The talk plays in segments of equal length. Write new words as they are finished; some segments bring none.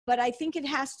But I think it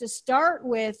has to start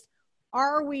with,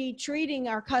 are we treating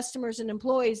our customers and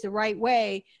employees the right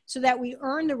way so that we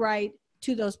earn the right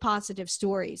to those positive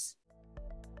stories?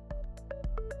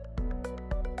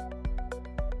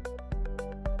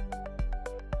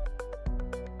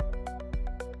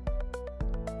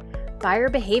 Buyer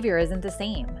behavior isn't the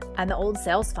same, and the old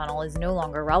sales funnel is no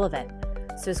longer relevant.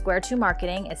 So Square 2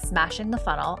 Marketing is smashing the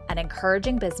funnel and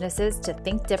encouraging businesses to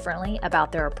think differently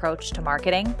about their approach to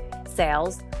marketing,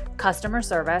 sales, customer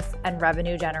service, and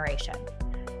revenue generation.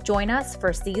 Join us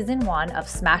for Season 1 of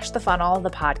Smash the Funnel, the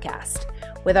podcast.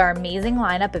 With our amazing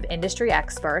lineup of industry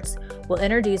experts, we'll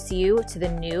introduce you to the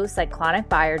new Cyclonic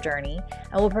buyer journey,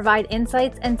 and we'll provide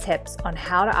insights and tips on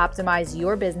how to optimize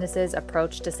your business's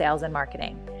approach to sales and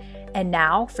marketing. And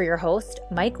now for your host,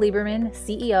 Mike Lieberman,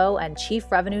 CEO and Chief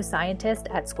Revenue Scientist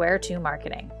at Square 2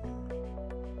 Marketing.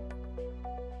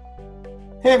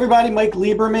 Hey everybody, Mike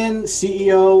Lieberman,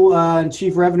 CEO and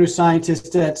Chief Revenue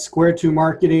Scientist at Square 2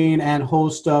 Marketing and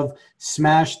host of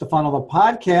Smash the Funnel, the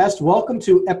podcast. Welcome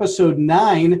to episode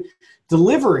 9,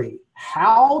 Delivery,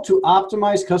 How to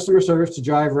Optimize Customer Service to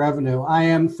Drive Revenue. I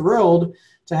am thrilled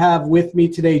to have with me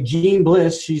today Jean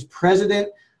Bliss. She's president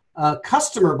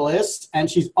Customer Bliss, and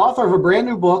she's author of a brand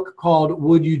new book called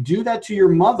Would You Do That to Your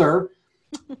Mother?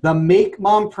 The Make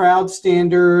Mom Proud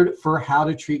Standard for How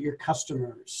to Treat Your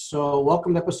Customers. So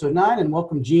welcome to episode 9 and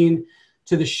welcome Jean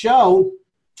to the show.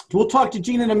 We'll talk to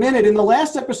Jean in a minute. In the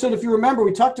last episode, if you remember,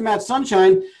 we talked to Matt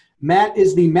Sunshine. Matt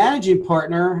is the managing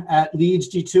partner at Leads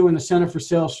G2 in the Center for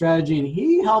Sales Strategy, and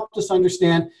he helped us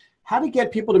understand how to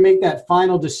get people to make that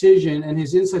final decision, and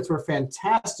his insights were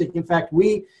fantastic. In fact,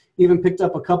 we even picked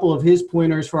up a couple of his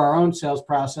pointers for our own sales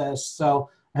process. So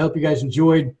I hope you guys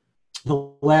enjoyed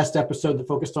the last episode that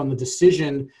focused on the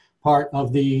decision part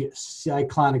of the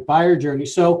Cyclonic buyer journey.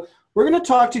 So we're going to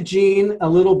talk to Jean a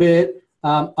little bit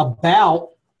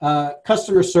about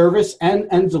customer service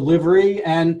and delivery,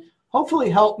 and hopefully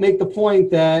help make the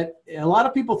point that a lot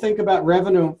of people think about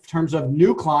revenue in terms of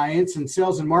new clients and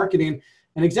sales and marketing,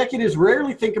 and executives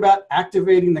rarely think about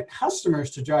activating the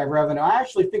customers to drive revenue. I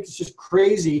actually think it's just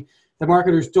crazy that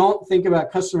marketers don't think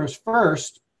about customers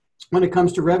first when it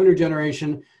comes to revenue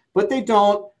generation, but they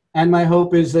don't. And my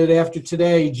hope is that after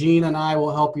today, Jean and I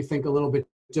will help you think a little bit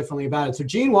differently about it. So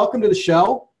Jean, welcome to the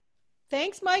show.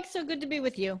 Thanks, Mike. So good to be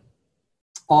with you.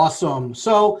 Awesome.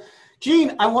 So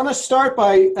Jean, I want to start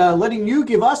by letting you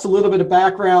give us a little bit of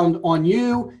background on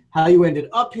you, how you ended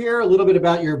up here, a little bit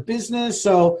about your business.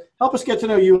 So help us get to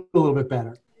know you a little bit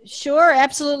better. Sure,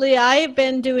 absolutely. I've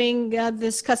been doing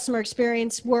this customer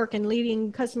experience work and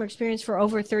leading customer experience for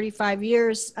over 35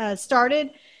 years.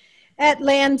 Started at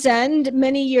Land's End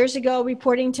many years ago,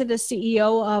 reporting to the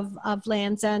CEO of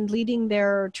Land's End, leading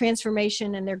their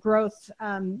transformation and their growth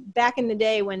back in the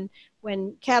day when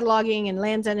cataloging, and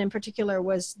Land's End in particular,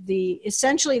 was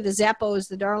essentially the Zappos,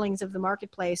 the darlings of the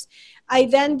marketplace. I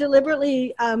then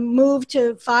deliberately moved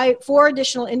to 4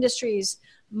 additional industries: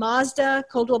 Mazda,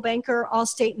 Coldwell Banker,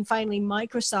 Allstate, and finally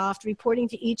Microsoft, reporting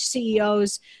to each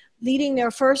CEOs, leading their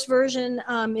first version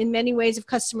in many ways of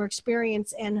customer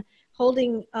experience and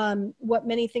holding what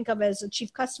many think of as a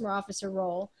chief customer officer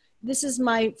role. This is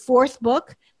my 4th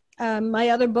book. My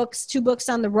other books, 2 books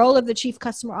on the role of the chief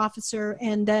customer officer,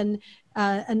 and then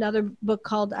another book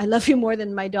called I Love You More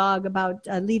Than My Dog, about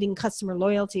leading customer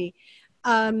loyalty.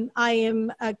 I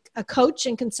am a coach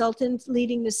and consultant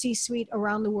leading the C-suite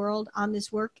around the world on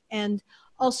this work, and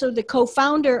also the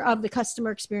co-founder of the Customer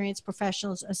Experience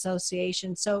Professionals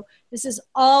Association. So this is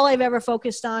all I've ever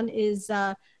focused on, is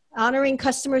honoring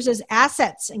customers as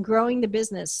assets and growing the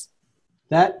business.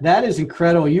 That is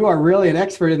incredible. You are really an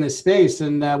expert in this space,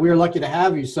 and we are lucky to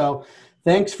have you. So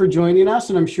thanks for joining us,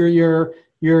 and I'm sure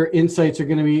your insights are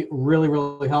going to be really,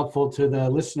 really helpful to the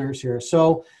listeners here.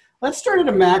 So let's start at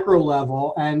a macro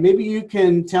level, and maybe you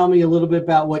can tell me a little bit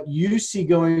about what you see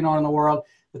going on in the world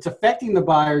that's affecting the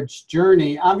buyer's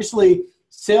journey. Obviously,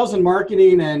 sales and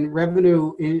marketing and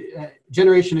revenue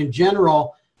generation in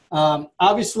general,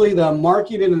 obviously the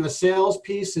marketing and the sales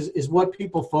piece is what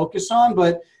people focus on,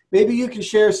 but maybe you can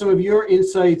share some of your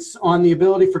insights on the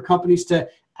ability for companies to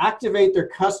activate their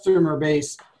customer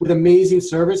base with amazing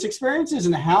service experiences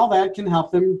and how that can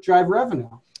help them drive revenue.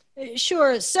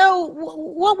 Sure. So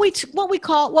what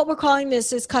we're calling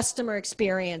this is customer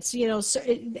experience,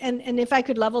 and if I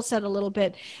could level set a little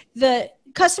bit, the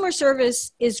customer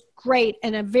service is great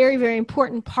and a very, very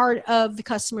important part of the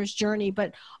customer's journey,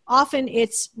 but often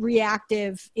it's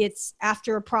reactive. It's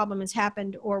after a problem has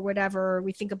happened or whatever.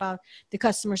 We think about the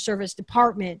customer service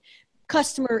department.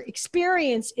 Customer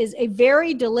experience is a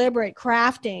very deliberate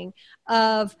crafting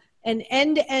of an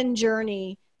end-to-end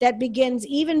journey that begins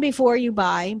even before you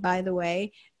buy, by the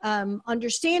way,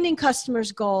 understanding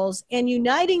customers' goals and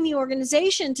uniting the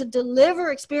organization to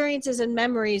deliver experiences and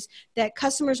memories that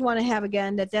customers want to have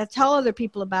again, that they'll tell other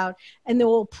people about, and that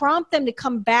will prompt them to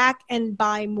come back and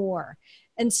buy more.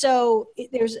 And so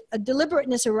there's a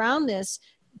deliberateness around this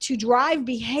to drive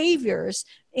behaviors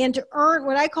and to earn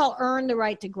what I call earn the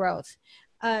right to growth.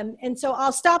 And so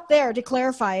I'll stop there to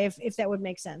clarify if that would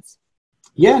make sense.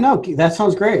 Yeah, no, that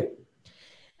sounds great.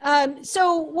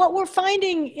 So what we're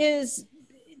finding is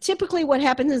typically what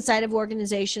happens inside of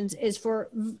organizations is for,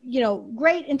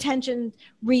 great intention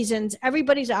reasons,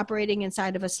 everybody's operating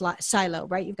inside of a silo,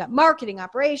 right? You've got marketing,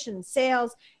 operations,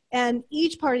 sales, and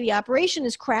each part of the operation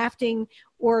is crafting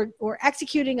or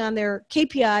executing on their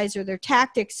KPIs or their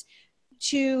tactics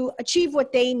to achieve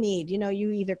what they need.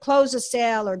 You either close a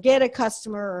sale or get a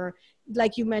customer, or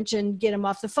like you mentioned, get them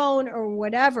off the phone or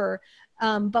whatever.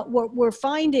 But what we're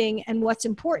finding and what's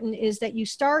important is that you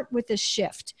start with a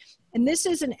shift. And this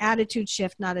is an attitude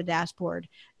shift, not a dashboard,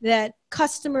 that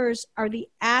customers are the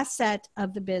asset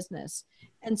of the business.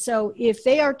 And so if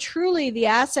they are truly the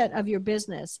asset of your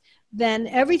business, then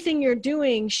everything you're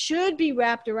doing should be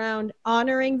wrapped around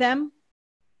honoring them,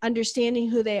 understanding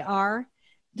who they are,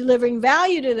 delivering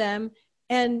value to them,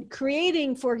 and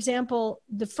creating, for example,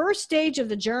 the first stage of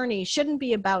the journey shouldn't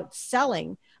be about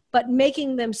selling, but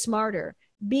making them smarter,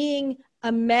 being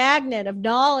a magnet of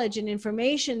knowledge and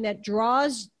information that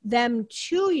draws them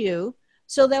to you,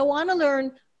 so they'll want to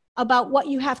learn about what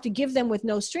you have to give them with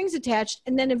no strings attached,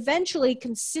 and then eventually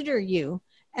consider you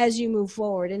as you move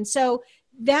forward. And so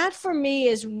that for me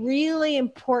is really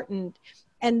important.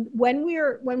 And when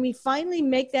we finally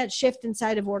make that shift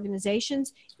inside of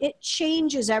organizations, it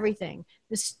changes everything.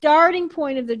 The starting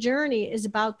point of the journey is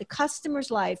about the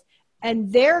customer's life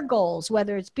and their goals,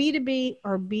 whether it's B2B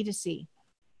or B2C.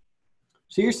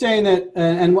 So you're saying that,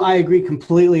 and I agree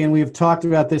completely, and we've talked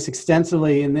about this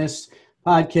extensively in this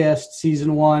podcast,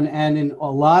 season 1, and in a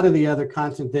lot of the other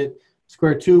content that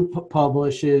Square 2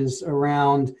 publishes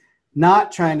around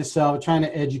not trying to sell, trying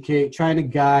to educate, trying to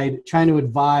guide, trying to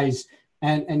advise,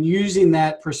 and using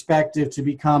that perspective to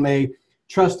become a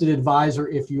trusted advisor,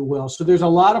 if you will. So there's a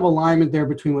lot of alignment there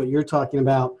between what you're talking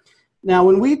about. Now,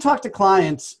 when we talk to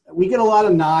clients, we get a lot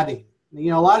of nodding.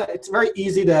 It's very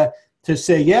easy to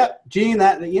say, yep, Gene,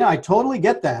 I totally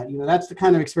get that. That's the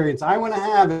kind of experience I want to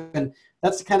have, and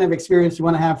that's the kind of experience we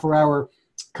want to have for our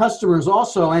customers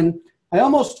also. And I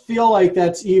almost feel like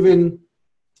that's even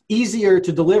easier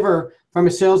to deliver from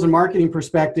a sales and marketing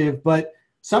perspective. But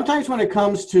sometimes when it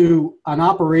comes to an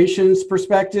operations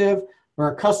perspective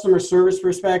or a customer service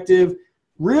perspective,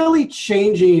 really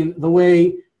changing the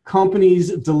way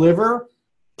companies deliver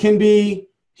can be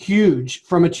huge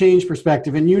from a change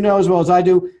perspective. And as well as I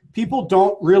do, people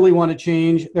don't really want to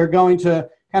change. They're going to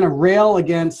kind of rail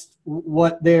against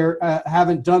what they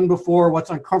haven't done before, what's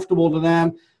uncomfortable to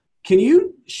them. Can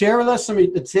you share with us some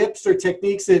of the tips or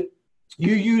techniques that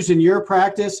you use in your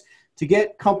practice to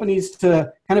get companies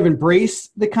to kind of embrace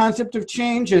the concept of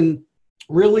change and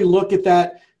really look at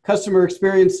that customer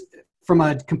experience from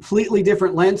a completely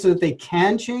different lens so that they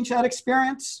can change that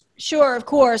experience? Sure, of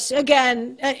course.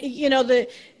 Again,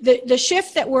 the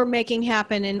shift that we're making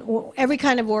happen in every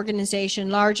kind of organization,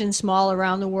 large and small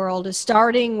around the world, is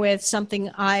starting with something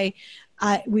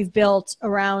we've built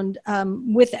around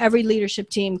with every leadership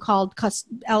team called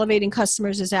Elevating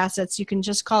Customers as Assets. You can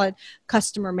just call it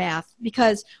customer math,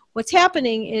 because what's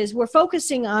happening is we're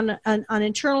focusing on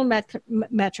internal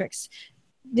metrics.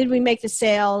 Did we make the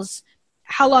sales?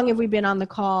 How long have we been on the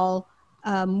call?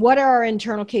 What are our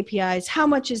internal KPIs? How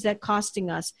much is that costing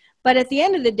us? But at the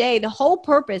end of the day, the whole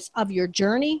purpose of your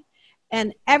journey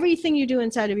and everything you do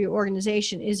inside of your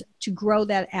organization is to grow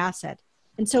that asset.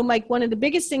 And so, Mike, one of the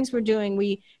biggest things we're doing,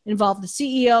 we involve the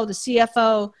CEO, the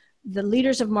CFO, the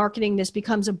leaders of marketing. This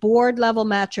becomes a board level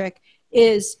metric,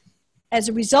 is as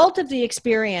a result of the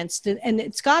experience, and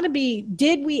it's got to be,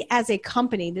 did we as a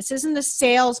company, this isn't a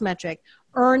sales metric,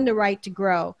 earn the right to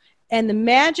grow? And the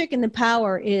magic and the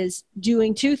power is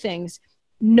doing two things: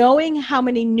 knowing how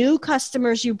many new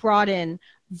customers you brought in,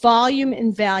 volume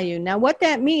and value. Now, what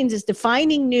that means is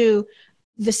defining new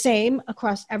the same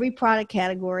across every product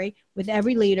category with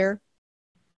every leader,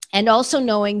 and also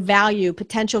knowing value,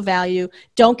 potential value.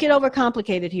 Don't get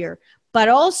overcomplicated here, but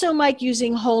also, Mike,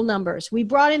 using whole numbers. We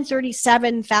brought in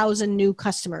 37,000 new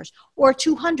customers, or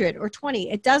 200 or 20.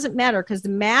 It doesn't matter, because the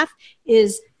math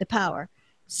is the power.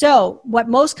 So what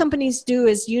most companies do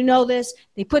is, this,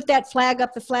 they put that flag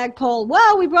up the flagpole.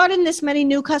 Well, we brought in this many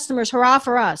new customers. Hurrah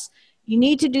for us. You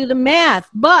need to do the math.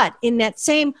 But in that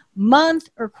same month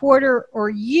or quarter or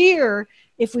year,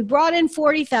 If we brought in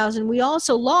 40,000, we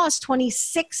also lost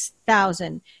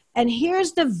 26,000. And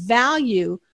here's the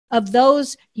value of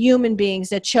those human beings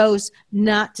that chose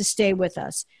not to stay with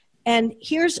us. And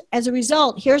as a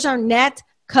result, here's our net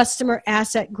customer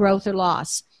asset growth or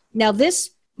loss. Now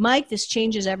this, Mike, this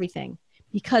changes everything,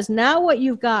 because now what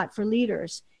you've got for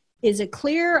leaders is a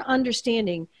clear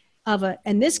understanding of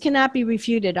and this cannot be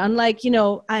refuted. Unlike,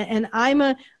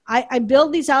 I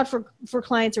build these out for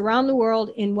clients around the world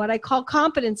in what I call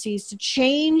competencies to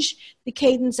change the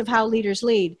cadence of how leaders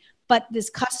lead. But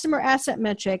this customer asset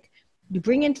metric, you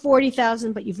bring in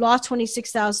 40,000, but you've lost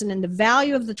 26,000, and the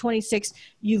value of the 26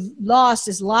 you've lost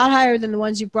is a lot higher than the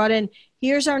ones you brought in.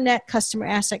 Here's our net customer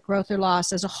asset growth or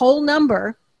loss as a whole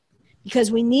number,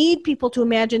 because we need people to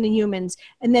imagine the humans.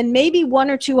 And then maybe one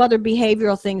or two other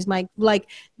behavioral things, Mike, like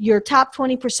your top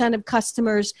 20% of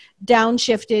customers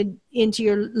downshifted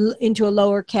into a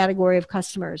lower category of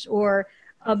customers, or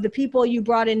of the people you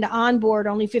brought into onboard,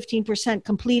 only 15%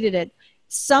 completed it.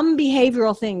 Some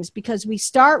behavioral things, because we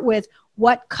start with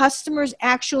what customers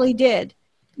actually did,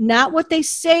 not what they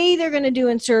say they're going to do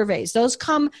in surveys. Those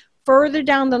come further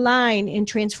down the line in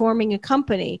transforming a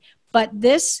company. But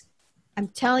this, I'm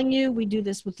telling you, we do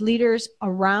this with leaders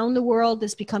around the world.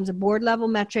 This becomes a board level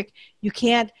metric. You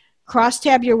can't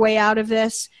cross-tab your way out of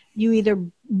this. You either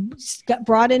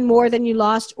brought in more than you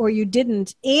lost or you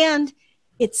didn't. And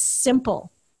it's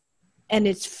simple and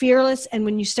it's fearless. And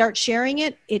when you start sharing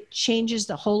it, it changes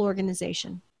the whole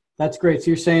organization. That's great. So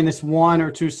you're saying this one or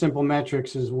two simple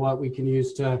metrics is what we can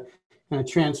use to kind of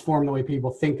transform the way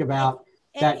people think about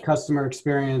that customer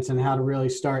experience and how to really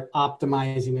start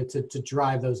optimizing it to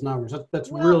drive those numbers. That's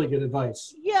really good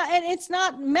advice. Yeah, and it's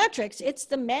not metrics, it's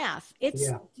the math.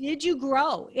 Did you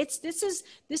grow? This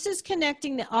is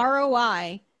connecting the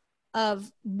ROI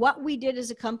of what we did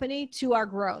as a company to our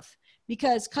growth.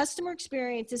 Because customer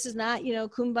experience, this is not,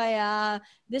 kumbaya.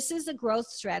 This is a growth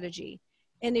strategy.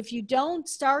 And if you don't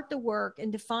start the work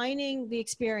in defining the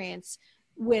experience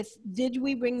with, did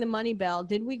we ring the money bell?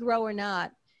 Did we grow or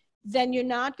not? Then you're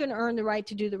not going to earn the right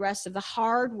to do the rest of the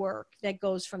hard work that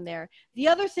goes from there. The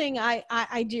other thing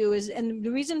I do is, and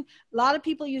the reason a lot of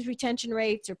people use retention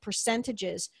rates or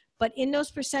percentages, but in those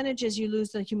percentages, you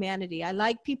lose the humanity. I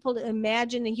like people to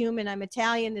imagine the human. I'm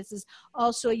Italian. This is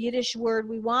also a Yiddish word.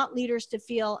 We want leaders to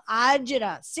feel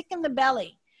agita, sick in the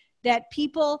belly, that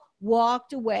people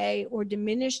walked away or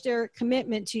diminished their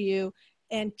commitment to you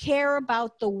and care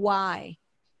about the why.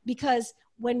 Because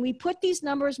when we put these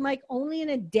numbers, Mike, only in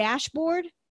a dashboard,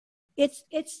 it's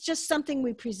just something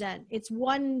we present. It's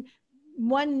one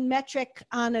metric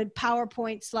on a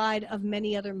PowerPoint slide of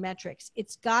many other metrics.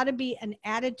 It's got to be an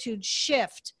attitude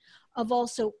shift of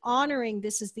also honoring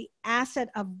this is the asset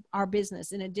of our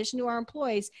business. In addition to our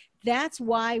employees, that's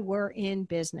why we're in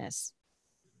business.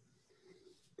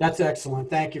 That's excellent.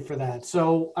 Thank you for that.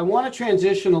 So I want to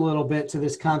transition a little bit to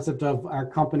this concept of our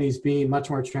companies being much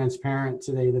more transparent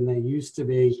today than they used to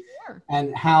be,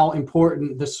 and how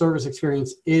important the service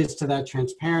experience is to that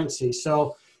transparency.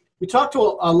 So we talked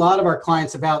to a lot of our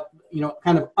clients about,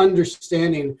 kind of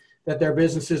understanding that their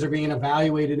businesses are being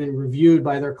evaluated and reviewed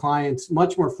by their clients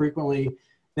much more frequently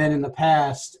than in the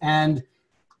past. And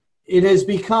it has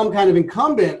become kind of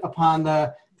incumbent upon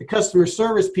the customer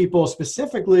service people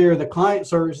specifically, or the client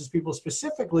services people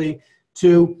specifically,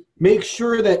 to make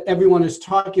sure that everyone is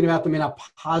talking about them in a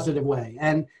positive way.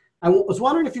 And I was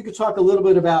wondering if you could talk a little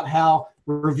bit about how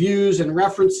reviews and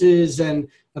references and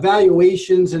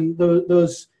evaluations and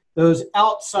those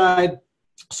outside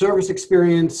service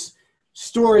experience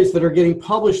stories that are getting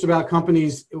published about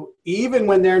companies, even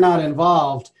when they're not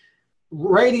involved,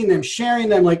 writing them, sharing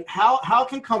them, like how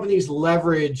can companies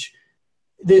leverage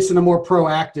this in a more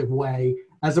proactive way,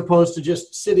 as opposed to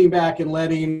just sitting back and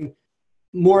letting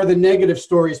more of the negative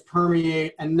stories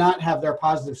permeate and not have their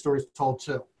positive stories told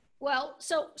too? Well,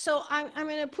 so I'm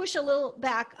going to push a little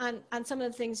back on some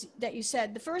of the things that you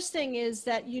said. The first thing is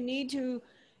that the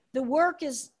work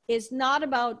is not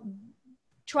about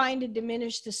trying to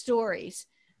diminish the stories,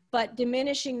 but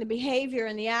diminishing the behavior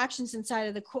and the actions inside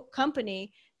of the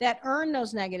company that earn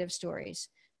those negative stories.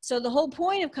 So the whole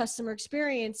point of customer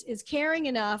experience is caring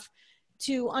enough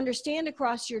to understand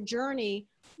across your journey,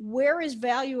 where is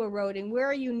value eroding? Where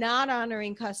are you not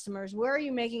honoring customers? Where are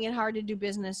you making it hard to do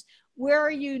business? Where are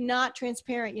you not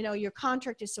transparent? Your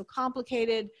contract is so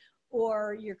complicated,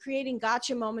 or you're creating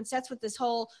gotcha moments. That's what this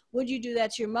whole "would you do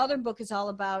that to your mother" book is all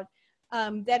about,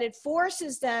 that it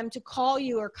forces them to call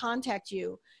you or contact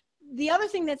you. The other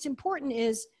thing that's important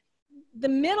is the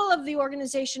middle of the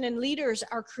organization and leaders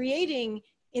are creating,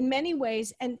 in many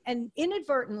ways and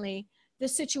inadvertently, the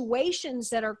situations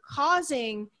that are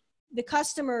causing the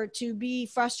customer to be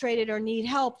frustrated or need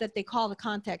help that they call the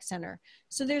contact center.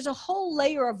 So there's a whole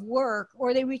layer of work,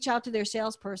 or they reach out to their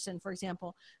salesperson, for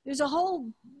example. There's a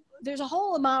whole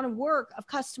amount of work of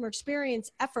customer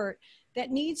experience effort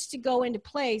that needs to go into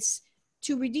place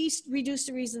to reduce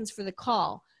the reasons for the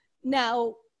call.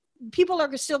 Now, people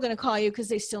are still going to call you because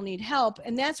they still need help.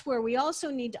 And that's where we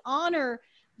also need to honor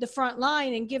the front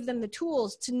line and give them the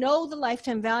tools to know the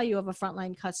lifetime value of a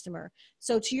frontline customer.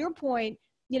 So to your point,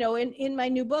 you know, in my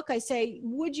new book, I say,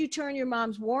 would you turn your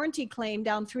mom's warranty claim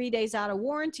down 3 days out of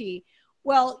warranty?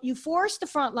 Well, you force the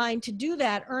front line to do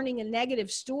that, earning a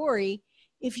negative story.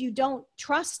 If you don't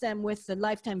trust them with the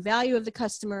lifetime value of the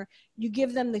customer, you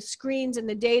give them the screens and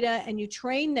the data, and you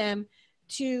train them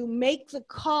to make the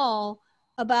call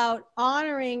about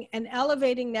honoring and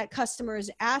elevating that customer's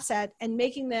asset and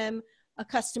making them a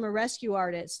customer rescue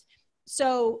artist.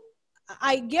 So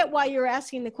I get why you're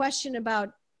asking the question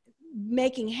about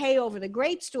making hay over the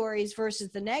great stories versus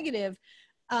the negative.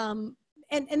 And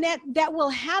that will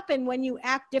happen when you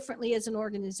act differently as an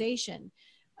organization.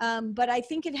 But I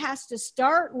think it has to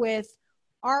start with,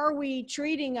 are we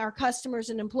treating our customers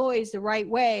and employees the right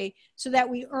way so that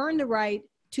we earn the right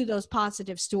to those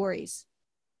positive stories?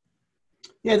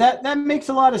 Yeah, that makes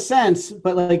a lot of sense.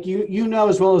 But like you know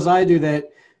as well as I do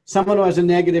that someone who has a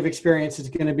negative experience is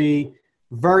going to be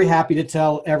very happy to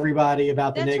tell everybody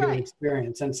about the negative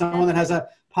experience. And someone that has a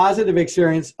positive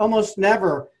experience almost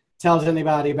never tells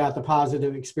anybody about the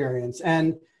positive experience.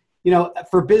 And, you know,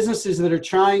 for businesses that are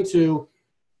trying to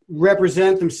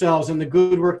represent themselves in the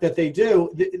good work that they do,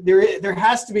 there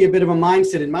has to be a bit of a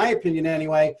mindset, in my opinion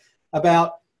anyway,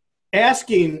 about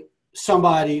asking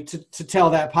somebody to tell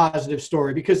that positive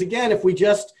story. Because again, if we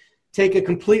just take a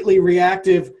completely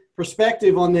reactive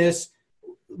perspective on this,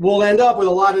 we'll end up with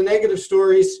a lot of negative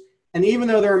stories. And even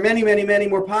though there are many, many, many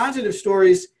more positive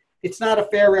stories, it's not a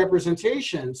fair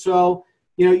representation. So,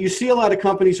 you know, you see a lot of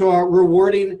companies who are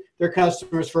rewarding their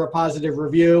customers for a positive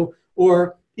review,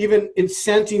 or even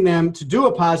incenting them to do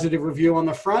a positive review on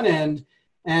the front end.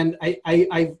 And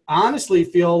I honestly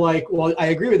feel like, well, I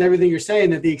agree with everything you're saying,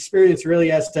 that the experience really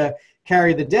has to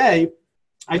carry the day.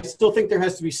 I still think there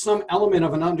has to be some element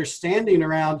of an understanding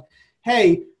around,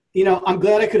 hey, you know, I'm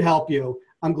glad I could help you.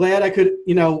 I'm glad I could,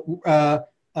 you know,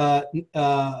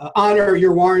 honor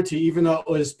your warranty, even though it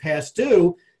was past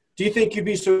due. Do you think you'd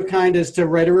be so kind as to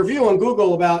write a review on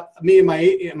Google about me and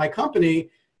my company?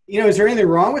 You know, is there anything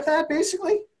wrong with that,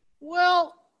 basically?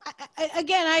 Well,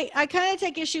 I kind of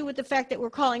take issue with the fact that we're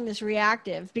calling this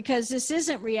reactive, because this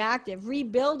isn't reactive.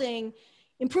 Rebuilding,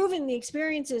 improving the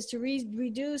experiences to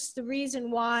reduce the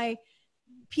reason why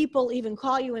people even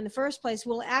call you in the first place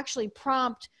will actually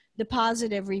prompt the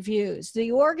positive reviews.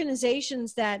 The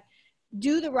organizations that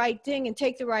do the right thing and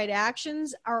take the right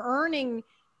actions are earning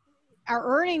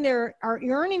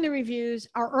the reviews,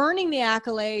 are earning the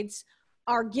accolades,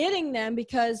 are getting them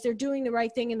because they're doing the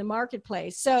right thing in the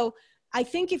marketplace. So I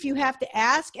think if you have to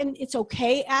ask, and it's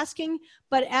okay asking,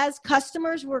 but as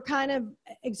customers, we're kind of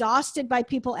exhausted by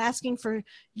people asking for,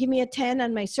 give me a 10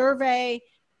 on my survey.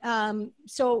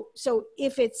 So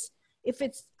if it's,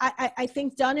 I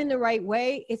think done in the right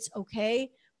way, it's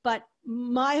okay. But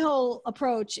my whole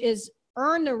approach is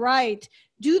earn the right,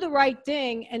 do the right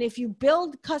thing. And if you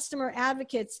build customer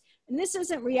advocates, and this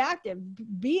isn't reactive,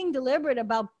 being deliberate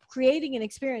about creating an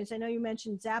experience. I know you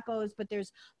mentioned Zappos, but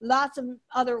there's lots of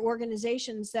other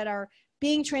organizations that are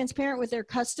being transparent with their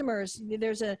customers.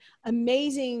 There's an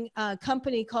amazing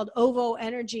company called OVO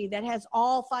Energy that has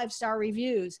all 5-star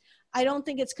reviews. I don't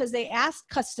think it's because they ask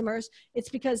customers. It's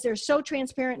because they're so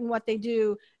transparent in what they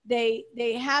do. They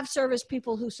have service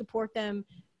people who support them.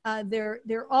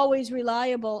 They're always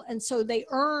reliable, and so they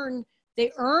earn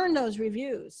those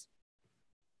reviews.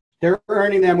 They're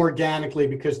earning them organically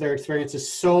because their experience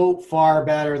is so far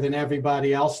better than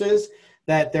everybody else's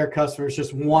that their customers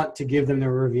just want to give them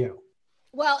their review.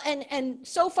 Well, and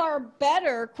so far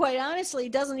better, quite honestly,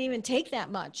 doesn't even take that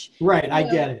much. Right, I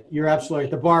get it. You're absolutely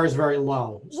right. The bar is very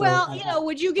low. So, well,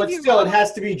 would you give but still, it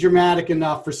has to be dramatic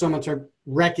enough for someone to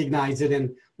recognize it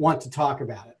and want to talk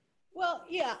about it. Well,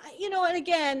 yeah, and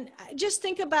again, just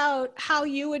think about how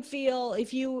you would feel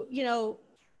if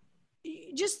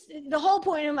just the whole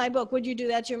point of my book, Would You Do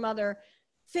That to Your Mother?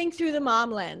 Think through the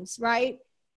mom lens, right?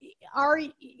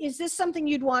 Is this something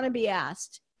you'd want to be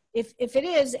asked? If it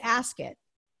is, ask it.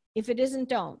 If it isn't,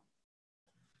 don't.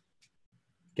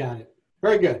 Got it.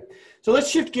 Very good. So let's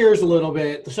shift gears a little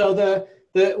bit. So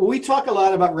we talk a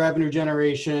lot about revenue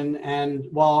generation, and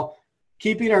while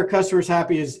keeping our customers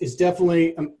happy is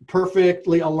definitely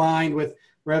perfectly aligned with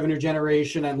revenue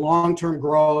generation and long-term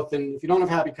growth. And if you don't have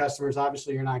happy customers,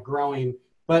 obviously you're not growing.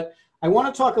 But I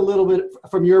want to talk a little bit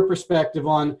from your perspective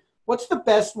on what's the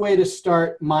best way to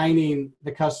start mining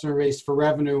the customer base for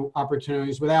revenue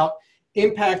opportunities without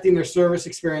impacting their service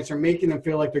experience or making them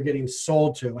feel like they're getting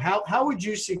sold to. How would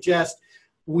you suggest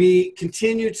we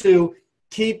continue to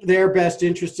keep their best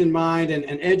interest in mind and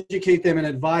educate them and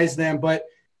advise them, but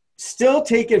still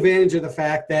take advantage of the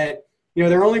fact that,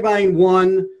 they're only buying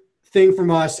one thing from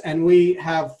us and we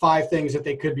have 5 things that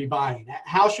they could be buying?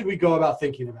 How should we go about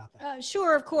thinking about that?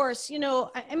 Sure, of course.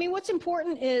 What's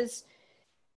important is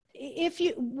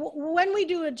when we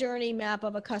do a journey map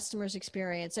of a customer's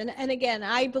experience, and again,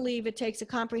 I believe it takes a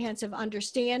comprehensive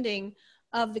understanding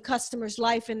of the customer's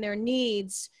life and their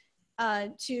needs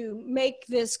to make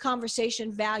this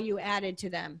conversation value added to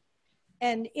them.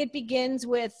 And it begins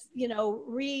with,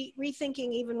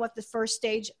 rethinking even what the first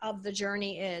stage of the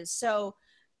journey is. So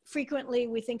frequently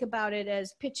we think about it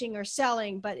as pitching or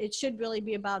selling, but it should really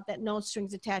be about that no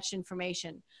strings attached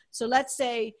information. So let's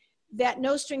say that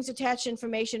no strings attached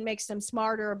information makes them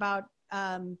smarter about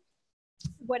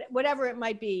whatever it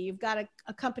might be. You've got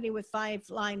a company with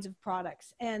 5 lines of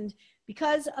products. And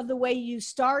because of the way you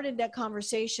started that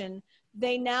conversation,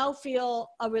 they now feel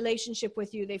a relationship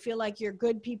with you. They feel like you're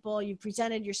good people. You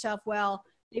presented yourself well.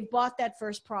 They've bought that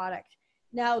first product.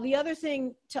 Now, the other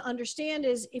thing to understand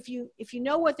is if you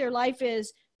know what their life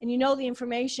is and you know the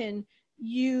information,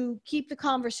 you keep the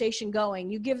conversation going.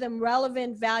 You give them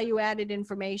relevant, value-added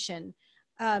information.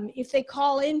 If they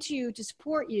call into you to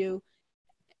support you,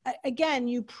 again,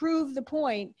 you prove the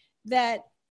point that,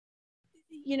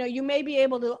 you may be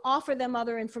able to offer them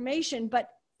other information, but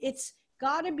it's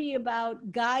got to be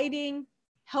about guiding,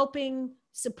 helping,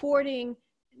 supporting,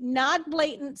 not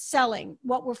blatant selling.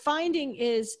 What we're finding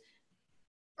is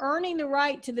earning the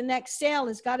right to the next sale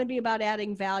has got to be about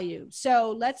adding value.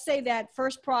 So let's say that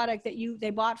first product that they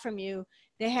bought from you,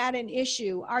 they had an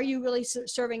issue. Are you really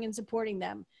serving and supporting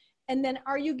them? And then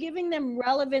are you giving them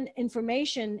relevant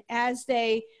information as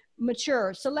they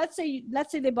mature? So let's say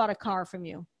they bought a car from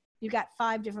you. You got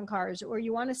 5 different cars, or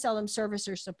you want to sell them service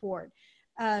or support.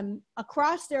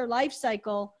 Across their life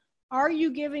cycle, are you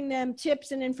giving them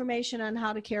tips and information on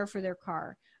how to care for their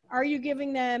car? Are you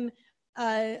giving them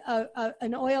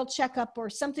an oil checkup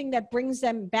or something that brings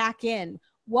them back in?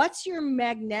 What's your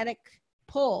magnetic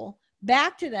pull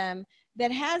back to them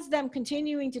that has them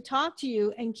continuing to talk to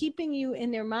you and keeping you in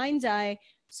their mind's eye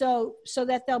so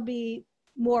that they'll be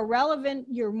more relevant,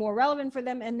 you're more relevant for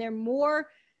them, and they're more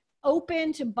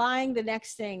open to buying the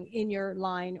next thing in your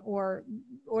line, or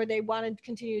they want to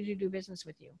continue to do business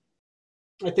with you?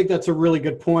 I think that's a really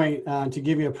good point. To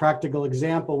give you a practical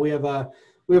example, we have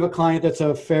a client that's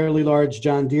a fairly large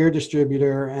John Deere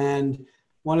distributor, and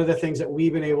one of the things that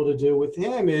we've been able to do with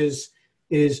him is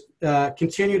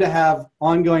continue to have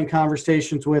ongoing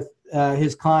conversations with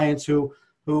his clients who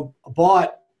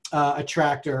bought a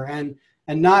tractor, and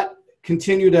not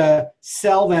continue to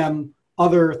sell them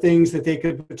other things that they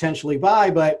could potentially buy,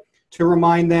 but to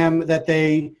remind them that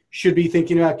they should be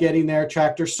thinking about getting their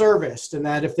tractor serviced, and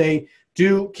that if they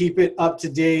do keep it up to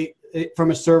date from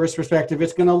a service perspective,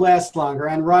 it's going to last longer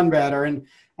and run better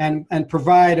and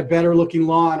provide a better looking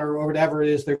lawn or whatever it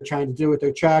is they're trying to do with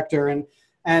their tractor.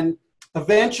 And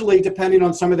eventually, depending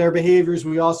on some of their behaviors,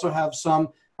 we also have some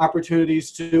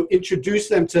opportunities to introduce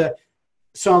them to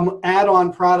some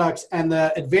add-on products and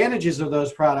the advantages of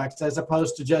those products, as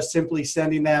opposed to just simply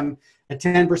sending them a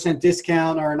 10%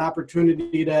 discount or an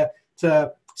opportunity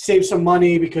to save some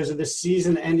money because of the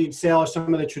season-ending sale or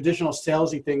some of the traditional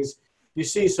salesy things you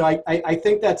see. So I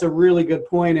think that's a really good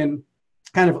point in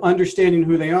kind of understanding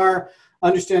who they are,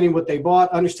 understanding what they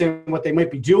bought, understanding what they might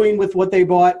be doing with what they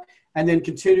bought, and then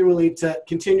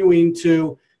continuing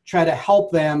to try to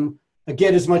help them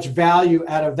get as much value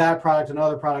out of that product and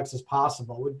other products as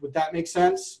possible. Would that make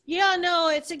sense? Yeah, no,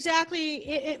 it's exactly,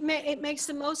 it makes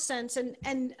the most sense.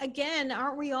 And again,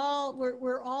 aren't we all,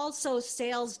 we're all so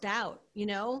salesed out, when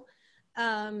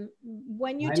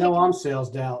you I'm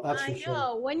salesed out. That's for sure. I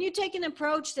know. When you take an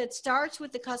approach that starts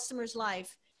with the customer's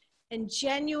life and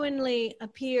genuinely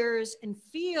appears and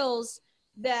feels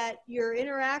that you're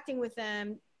interacting with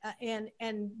them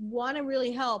and want to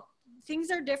really help,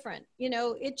 things are different.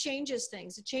 It changes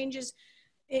things.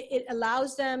 It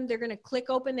allows them, they're going to click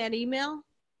open that email.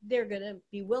 They're going to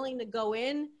be willing to go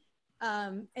in.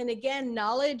 And again,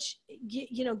 knowledge,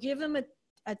 give them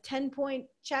a 10-point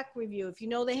check review.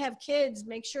 If they have kids,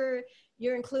 make sure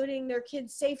you're including their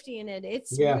kids' safety in it.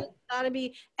 It's really got to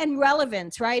be, and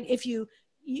relevance, right? If you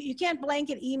can't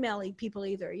blanket email people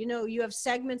either. You have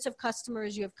segments of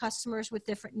customers, you have customers with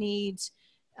different needs.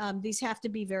 These have to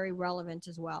be very relevant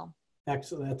as well.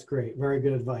 Excellent. That's great. Very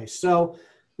good advice. So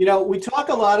You know, we talk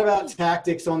a lot about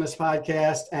tactics on this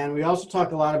podcast, and we also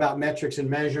talk a lot about metrics and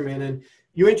measurement. And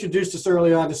you introduced us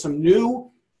early on to some new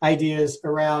ideas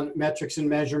around metrics and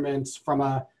measurements from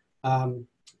a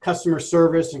customer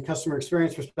service and customer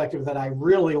experience perspective that I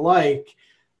really like.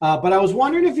 But I was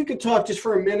wondering if you could talk just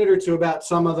for a minute or two about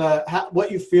some of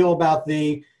what you feel about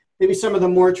maybe some of the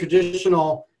more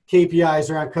traditional KPIs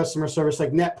around customer service,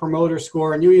 like Net Promoter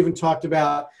Score. And you even talked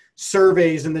about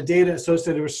surveys and the data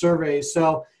associated with surveys.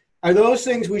 So are those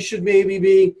things we should maybe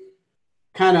be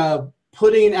kind of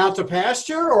putting out to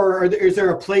pasture, or is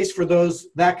there a place for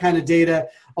that kind of data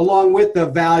along with the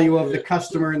value of the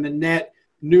customer and the net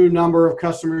new number of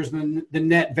customers and the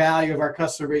net value of our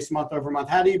customer base month over month?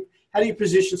 How do you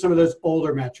position some of those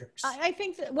older metrics? I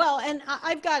think that, well, and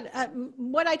I've got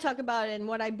what I talk about and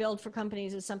what I build for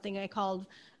companies is something I called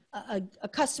a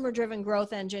customer-driven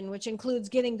growth engine, which includes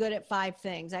getting good at 5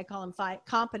 things. I call them 5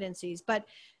 competencies. But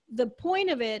the point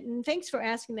of it, and thanks for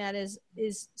asking that, is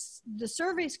the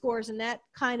survey scores and that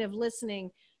kind of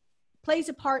listening plays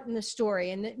a part in the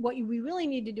story. And what we really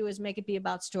need to do is make it be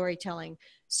about storytelling.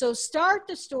 So start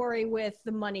the story with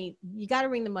the money. You got to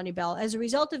ring the money bell. As a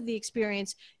result of the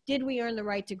experience, did we earn the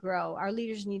right to grow? Our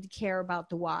leaders need to care about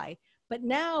the why. But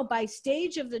now, by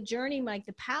stage of the journey, Mike,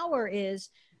 the power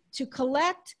is to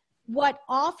collect what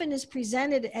often is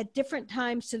presented at different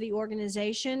times to the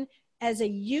organization as a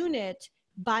unit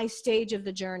by stage of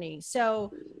the journey.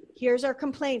 So here's our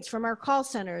complaints from our call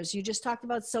centers. You just talked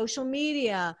about social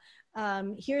media.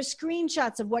 Here's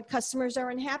screenshots of what customers are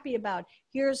unhappy about.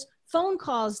 Here's phone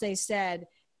calls, they said.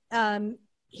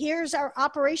 Here's our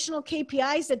operational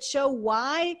KPIs that show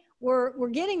why we're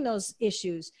getting those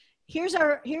issues. Here's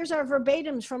our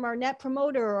verbatims from our net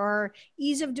promoter or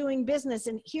ease of doing business.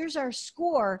 And here's our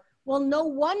score. Well, no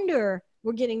wonder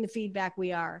we're getting the feedback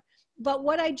we are. But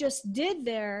what I just did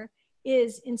there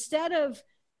is, instead of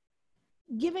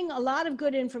giving a lot of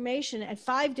good information at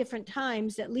 5 different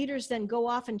times that leaders then go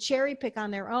off and cherry pick on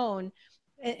their own,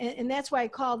 and that's why I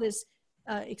call this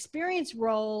experience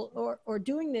role or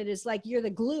doing it is like you're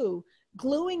the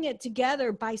gluing it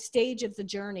together by stage of the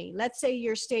journey. Let's say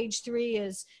your stage 3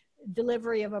 is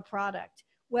delivery of a product.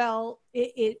 Well,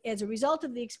 as a result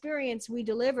of the experience we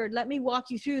delivered, let me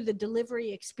walk you through the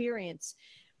delivery experience.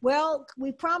 Well,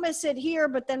 we promise it here,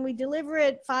 but then we deliver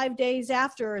it 5 days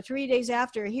after or 3 days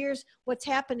after. Here's what's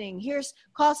happening. Here's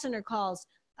call center calls.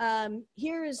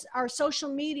 Here's our social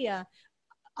media.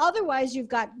 Otherwise, you've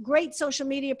got great social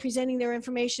media presenting their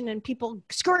information and people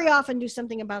scurry off and do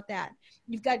something about that.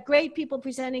 You've got great people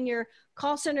presenting your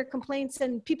call center complaints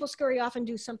and people scurry off and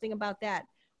do something about that.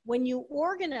 When you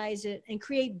organize it and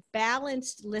create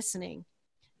balanced listening,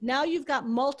 now you've got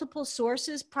multiple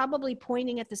sources probably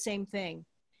pointing at the same thing.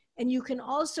 And you can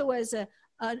also, as a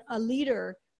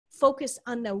leader, focus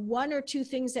on the 1 or 2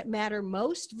 things that matter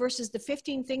most versus the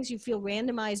 15 things you feel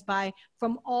randomized by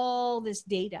from all this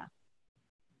data.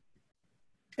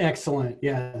 Excellent.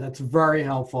 Yeah, that's very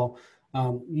helpful.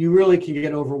 You really can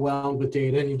get overwhelmed with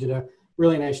data, and you did a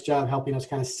really nice job helping us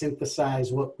kind of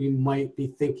synthesize what we might be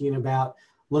thinking about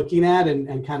looking at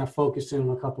and kind of focusing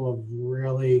on a couple of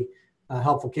really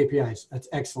helpful KPIs. That's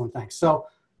excellent. Thanks. So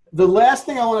the last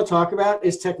thing I want to talk about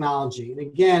is technology. And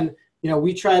again,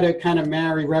 we try to kind of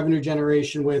marry revenue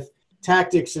generation with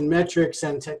tactics and metrics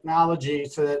and technology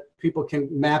so that people can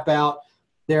map out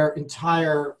their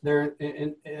entire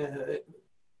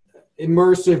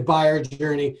immersive buyer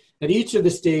journey at each of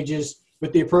the stages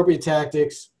with the appropriate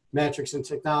tactics, metrics, and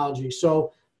technology.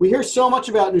 So we hear so much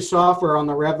about new software on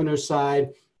the revenue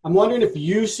side. I'm wondering if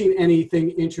you've seen anything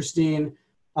interesting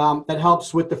that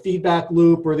helps with the feedback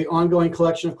loop or the ongoing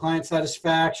collection of client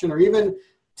satisfaction, or even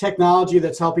technology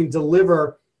that's helping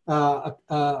deliver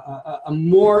a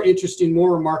more interesting,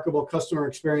 more remarkable customer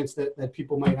experience that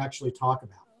people might actually talk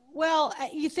about. Well,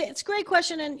 it's a great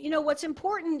question. And, what's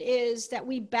important is that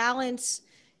we balance,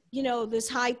 this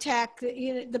high tech,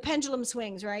 the pendulum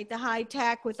swings, right? The high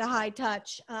tech with the high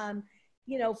touch.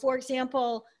 For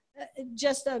example,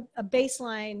 just a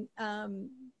baseline,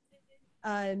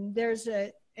 there's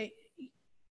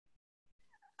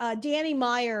Danny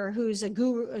Meyer, who's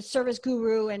a service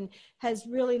guru, and has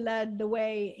really led the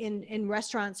way in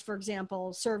restaurants, for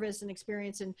example, service and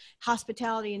experience and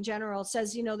hospitality in general,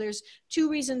 says, there's 2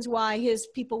 reasons why his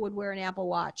people would wear an Apple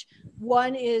Watch.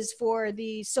 One is for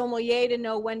the sommelier to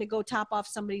know when to go top off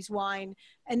somebody's wine.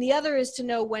 And the other is to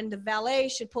know when the valet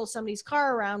should pull somebody's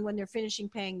car around when they're finishing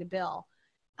paying the bill.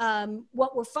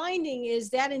 What we're finding is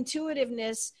that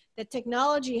intuitiveness that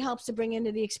technology helps to bring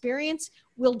into the experience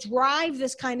will drive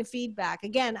this kind of feedback.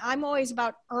 Again, I'm always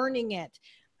about earning it.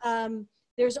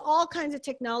 There's all kinds of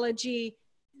technology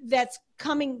that's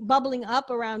bubbling up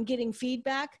around getting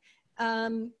feedback.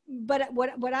 But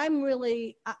what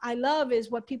I love is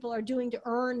what people are doing to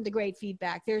earn the great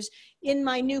feedback. There's, in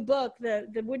my new book,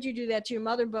 the Would You Do That to Your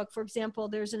Mother book, for example,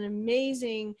 there's an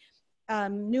amazing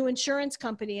new insurance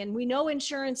company. And we know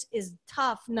insurance is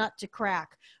tough nut to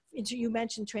crack. You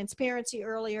mentioned transparency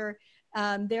earlier.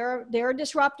 They're a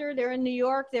disruptor. They're in New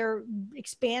York. They're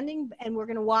expanding, and we're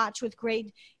going to watch with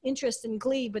great interest and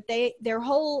glee. But their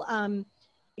whole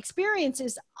experience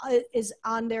is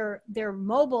on their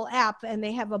mobile app, and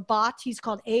they have a bot. He's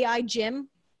called AI Jim.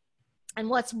 And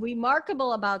what's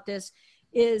remarkable about this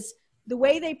is the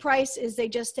way they price is they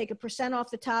just take 1% off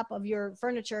the top of your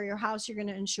furniture, your house you're going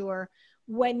to insure.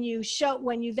 When you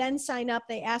then sign up,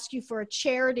 they ask you for a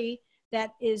charity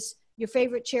that is your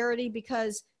favorite charity,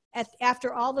 because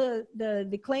after all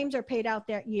the claims are paid out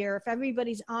that year, if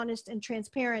everybody's honest and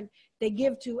transparent, they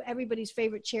give to everybody's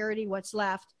favorite charity what's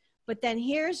left. But then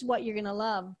here's what you're going to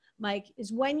love, Mike,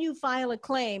 is when you file a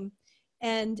claim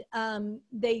and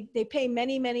they pay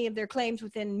many of their claims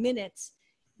within minutes,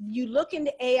 you look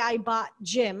into AI bot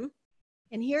Jim,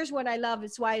 and here's what I love.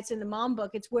 It's why it's in the mom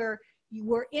book. It's where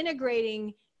we're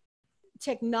integrating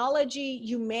technology,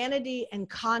 humanity, and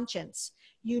conscience.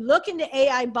 You look into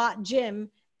AI bot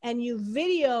Jim and you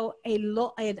video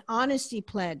an honesty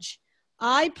pledge.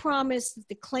 I promise that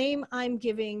the claim I'm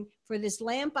giving for this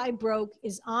lamp I broke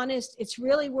is honest. It's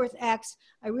really worth X.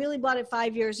 I really bought it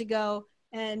 5 years ago,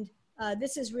 and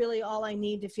this is really all I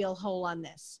need to feel whole on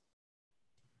this.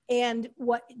 And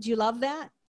do you love that?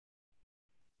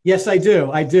 Yes, I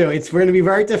do. It's going to be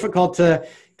very difficult to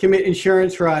commit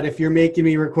insurance fraud if you're making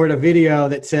me record a video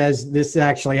that says this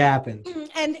actually happened.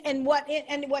 And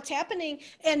what's happening,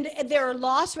 and their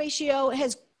loss ratio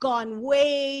has gone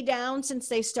way down since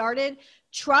they started.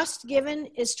 Trust given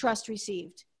is trust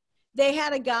received. They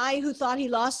had a guy who thought he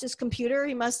lost his computer.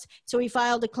 So he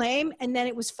filed a claim, and then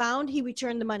it was found. He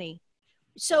returned the money.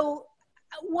 So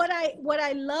what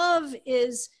I love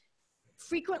is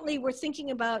frequently we're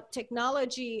thinking about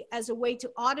technology as a way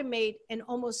to automate and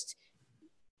almost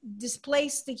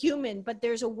displace the human, but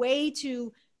there's a way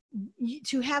to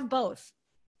have both.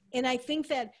 And I think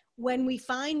that when we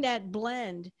find that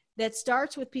blend that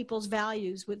starts with people's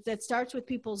values, that starts with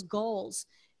people's goals,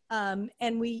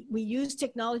 and we use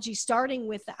technology starting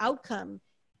with the outcome,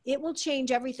 it will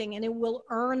change everything, and it will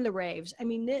earn the raves. I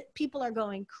mean, people are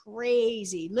going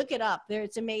crazy. Look it up.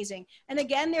 It's amazing. And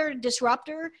again, they're a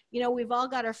disruptor. We've all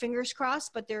got our fingers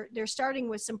crossed, but they're starting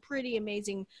with some pretty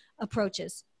amazing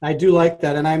approaches. I do like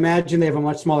that. And I imagine they have a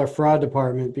much smaller fraud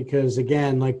department because,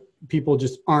 again, like, people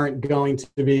just aren't going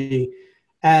to be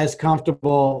as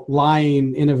comfortable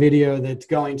lying in a video that's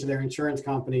going to their insurance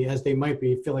company as they might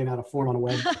be filling out a form on a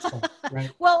website, right?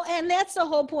 Well, and that's the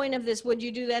whole point of this Would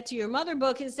You Do That to Your Mother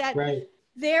book, is that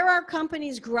there are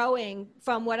companies growing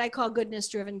from what I call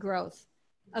goodness-driven growth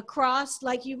across,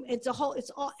 it's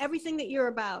all everything that you're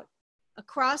about.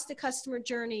 Across the customer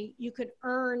journey, you could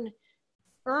earn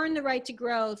the right to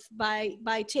growth by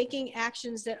taking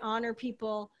actions that honor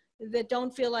people, that don't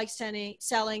feel like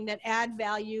selling, that add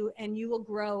value, and you will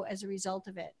grow as a result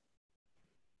of it.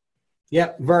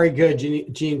 Yeah, very good,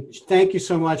 Jean. Thank you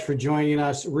so much for joining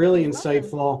us. Really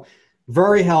insightful,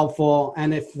 very helpful.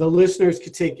 And if the listeners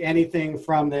could take anything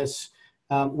from this,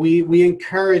 we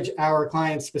encourage our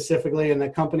clients specifically and the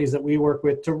companies that we work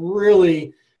with to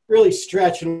really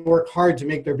stretch and work hard to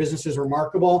make their businesses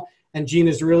remarkable. And Jean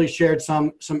has really shared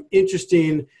some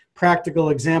interesting practical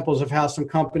examples of how some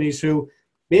companies who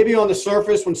maybe on the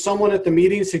surface, when someone at the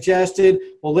meeting suggested,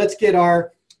 well, let's get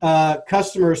our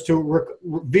customers to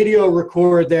video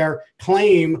record their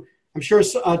claim, I'm sure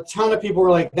a ton of people were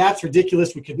like, that's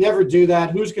ridiculous. We could never do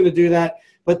that. Who's going to do that?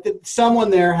 But someone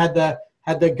there had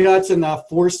the guts and the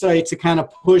foresight to kind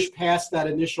of push past that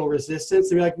initial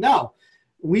resistance and be like, no,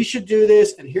 we should do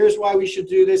this. And here's why we should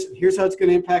do this. And here's how it's going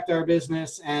to impact our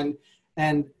business. And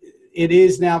it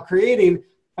is now creating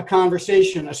a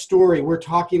conversation, a story. We're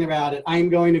talking about it. I'm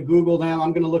going to Google them.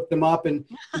 I'm going to look them up, and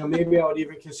maybe I would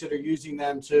even consider using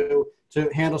them to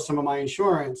handle some of my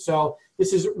insurance. So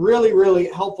this is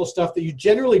really helpful stuff that you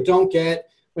generally don't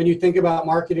get when you think about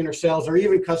marketing or sales or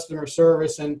even customer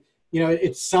service. And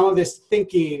it's some of this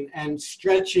thinking and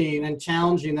stretching and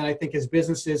challenging that I think as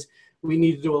businesses we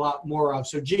need to do a lot more of.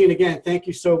 So Jean, again, thank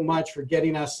you so much for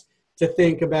getting us to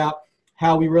think about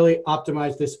how we really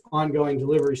optimize this ongoing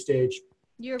delivery stage.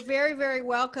 You're very, very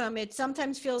welcome. It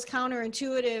sometimes feels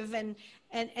counterintuitive,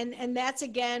 and that's,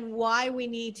 again, why we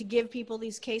need to give people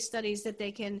these case studies that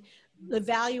they can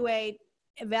evaluate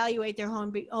their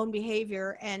own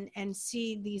behavior and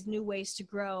see these new ways to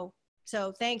grow.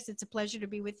 So thanks. It's a pleasure to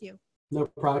be with you. No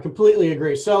problem. Completely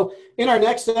agree. So in our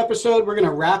next episode, we're going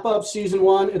to wrap up season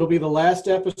 1. It'll be the last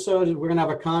episode. We're going to have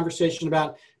a conversation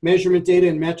about measurement data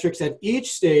and metrics at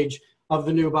each stage of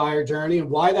the new buyer journey and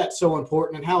why that's so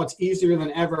important and how it's easier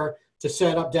than ever to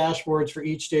set up dashboards for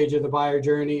each stage of the buyer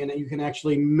journey, and that you can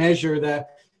actually measure the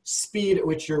speed at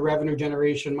which your revenue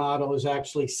generation model is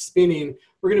actually spinning.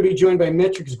 We're going to be joined by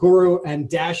metrics guru and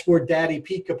dashboard daddy,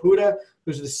 Pete Caputa,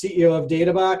 who's the CEO of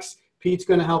DataBox. Pete's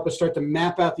going to help us start to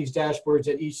map out these dashboards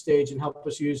at each stage and help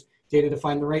us use data to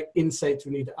find the right insights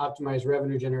we need to optimize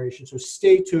revenue generation. So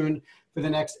stay tuned for the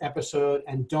next episode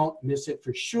and don't miss it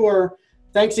for sure.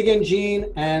 Thanks again,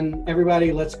 Gene, and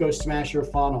everybody, let's go smash your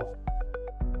funnel.